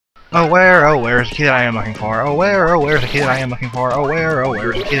Oh where? Oh where's the key that I am looking for? Oh where? Oh where's the key that I am looking for? Oh where? Oh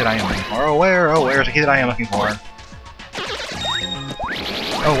where's the key that I am looking for? Oh where? Oh where's the key that I am looking for?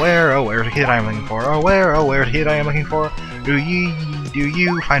 Oh where? Oh where's the key that I am looking for? Oh where? Oh where's the key that I am looking for? Do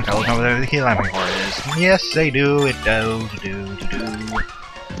you fine fellows know where the key that I'm looking for is? Yes, they do. It does. Do.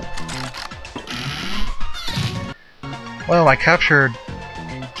 Well, my captured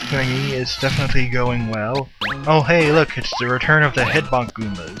thingy is definitely going well. Oh hey, look, it's the return of the Headbonk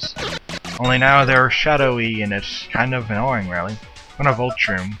Goombas. Only now they're shadowy and it's kind of annoying, really. I'm gonna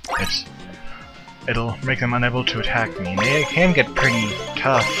Vulture them. It'll make them unable to attack me. And they can get pretty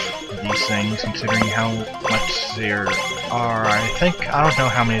tough, these things, considering how much there are. I don't know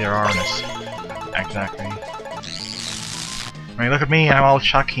how many there are in this exactly. I mean, look at me, I'm all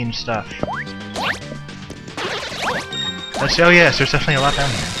chucky and stuff. Oh yes, there's definitely a lot down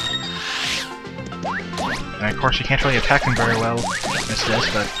here. And of course you can't really attack them very well as this,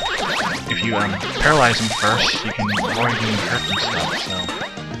 but if you paralyze them first, you can avoid getting hurt and stuff, so...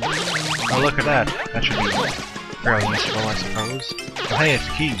 Oh look at that, that should be fairly useful I suppose. Oh hey, it's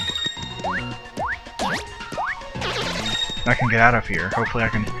a key! I can get out of here. Hopefully I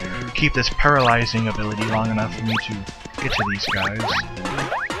can keep this paralyzing ability long enough for me to get to these guys.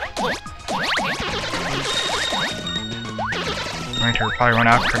 I'm going to probably run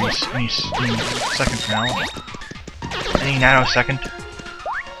out pretty any second now. Any nanosecond.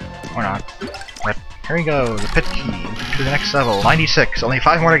 Or not. But here we go, the pit key to the next level. 96, only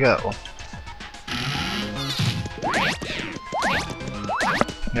 5 more to go.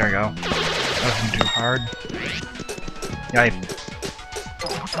 There we go. That wasn't too hard. Yipe.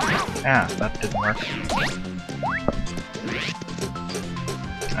 Ah, that didn't work.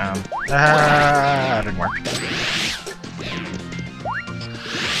 That didn't work.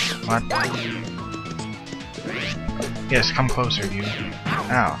 What? Yes, come closer, you.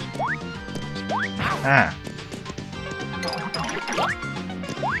 Ow. Ah.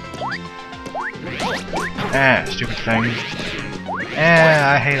 Ah, stupid thing.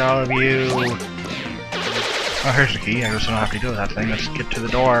 Ah, I hate all of you. Oh, here's the key. I guess I don't have to deal with that thing. Let's get to the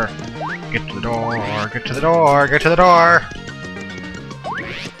door. Get to the door. Get to the door. Get to the door.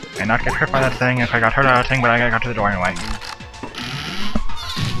 And not get hurt by that thing. If I got hurt by that thing, but I got to the door anyway.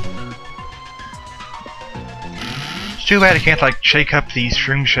 It's too bad I can't like shake up these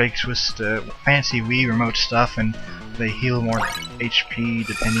shroom shakes with the fancy Wii remote stuff, and they heal more HP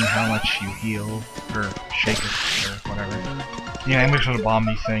depending how much you heal or shake it or whatever. Yeah, I'm just gonna bomb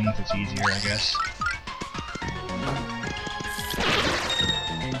these things. It's easier, I guess.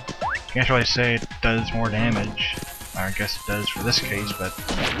 Can't really say it does more damage. I guess it does for this case, but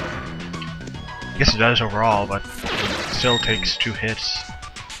I guess it does overall, but it still takes 2 hits.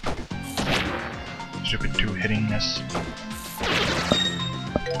 Stupid 2-hittingness.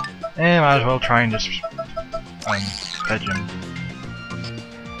 And might as well try and just fetch him.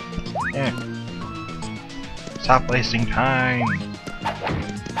 Yeah. Stop wasting time.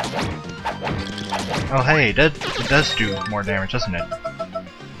 Oh hey, it does do more damage, doesn't it?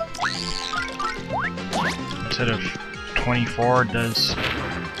 Instead of 24, it does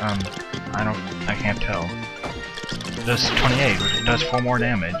I can't tell. It does 28, which it does 4 more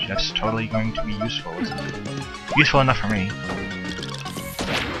damage. That's totally going to be useful, isn't it? Useful enough for me.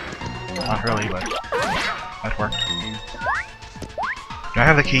 Not really, but that worked. Do I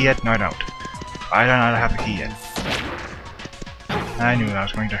have the key yet? No, I don't. I do not have the key yet. I knew I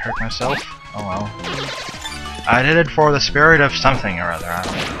was going to hurt myself. Oh well. I did it for the spirit of something or other, I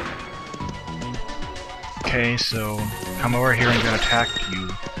don't know. Okay, so come over here and get attacked, you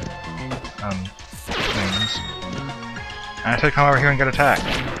things. I said come over here and get attacked.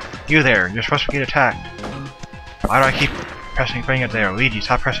 You there, you're supposed to get attacked. Why do I keep putting it there? Luigi,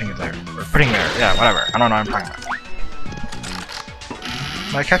 stop pressing it there. Or putting there, yeah, whatever. I don't know what I'm talking about.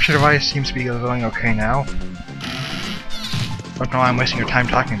 My capture device seems to be going okay now. Don't know why I'm wasting your time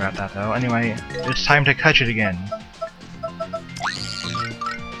talking about that though. Anyway, it's time to catch it again.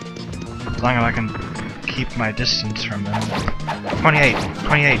 As long as I can keep my distance from them. 28,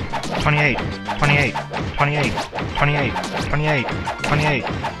 28, 28, 28, 28, 28, 28, 28, 28,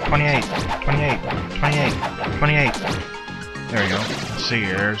 28, 28, 28. There we go. Let's see,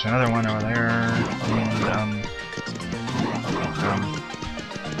 there's another one over there, and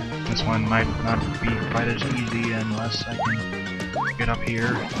this one might not be quite as easy unless I can get up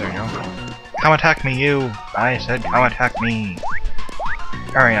here. There you go. Come attack me, you! I said come attack me!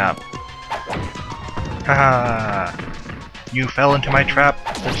 Hurry up! Haha! You fell into my trap!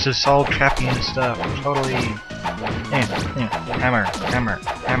 This is all trappy and stuff. Totally! Yeah. Hammer, hammer,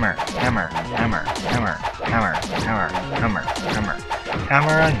 hammer, hammer, hammer, hammer, hammer, hammer, hammer, hammer,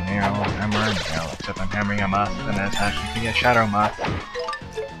 Hammer and nail, hammer and nail. Except I'm hammering a moth, and it's actually a shadow moth.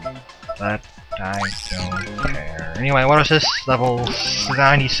 But I don't care. Anyway, what is this? Level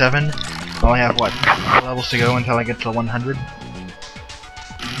 97? I only have, what, 4 levels to go until I get to 100?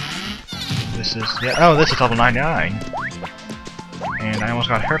 This is, yeah, oh, this is level 99. And I almost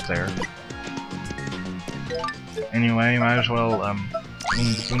got hurt there. Anyway, might as well,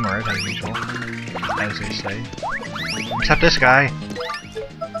 boomer it as usual, as they say. Except this guy.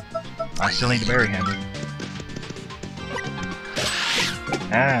 I still need to bury him.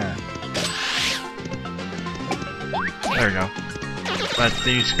 Ah. There we go. But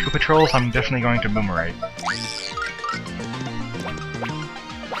these Koopa Trolls, I'm definitely going to boomerate.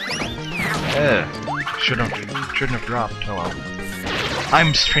 Shouldn't have dropped. Oh well.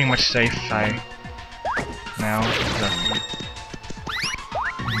 I'm pretty much safe. Now.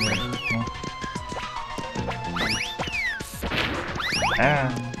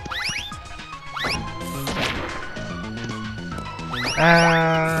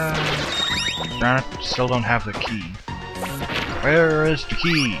 Still don't have the key. Where is the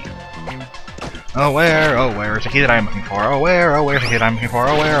key? Oh where is the key that I'm looking for? Where's the key that I'm looking for?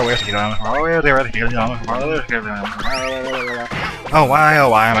 Where's the key that I'm looking for? Where's the key that I'm looking for? Oh why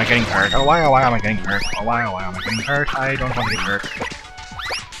am I getting hurt? Oh why am I getting hurt? Oh why am I getting hurt? I don't want to get hurt.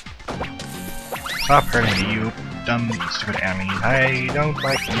 Stop hurting me, you dumb, stupid Amy. I don't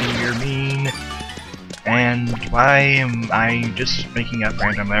like you, you're mean. And why am I just making up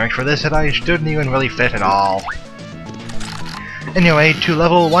random lyrics for this that I shouldn't even really fit at all? Anyway, to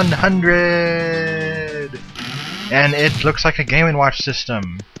level 100! And it looks like a Game & Watch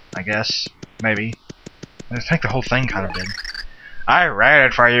system, I guess. Maybe. I think the whole thing kind of did. I read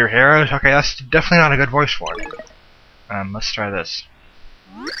it for you, heroes! Okay, that's definitely not a good voice for it. Let's try this.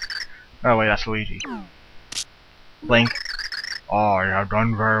 Oh wait, that's Luigi. Link. Oh, you have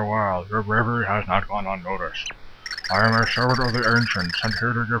done very well. Your bravery has not gone unnoticed. I am a servant of the ancients, and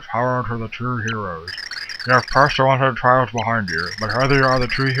here to give power to the true heroes. You have passed the 100 trials behind you, but whether you are the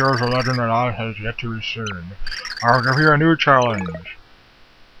true heroes of legend or not has yet to be seen. I will give you a new challenge.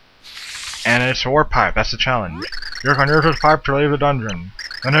 And it's a warp pipe, that's the challenge. You can use this pipe to leave the dungeon.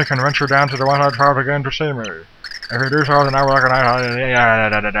 Then you can venture down to the 100 trials again to see me. If you do so, then I will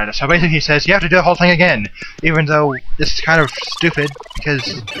recognize. So basically he says you have to do the whole thing again, even though this is kind of stupid,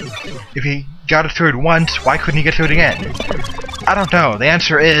 because if he got it through it once, why couldn't he get through it again? I don't know. The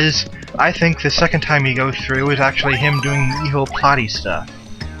answer is, I think the second time he goes through is actually him doing evil plotty stuff.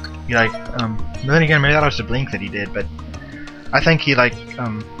 He but then again, maybe that was the blink that he did, but I think he well,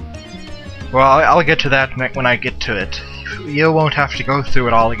 I'll get to that when I get to it. You won't have to go through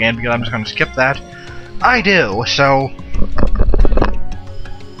it all again, because I'm just going to skip that. I do, so...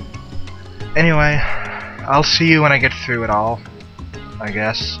 Anyway, I'll see you when I get through it all, I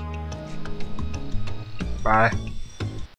guess. Bye.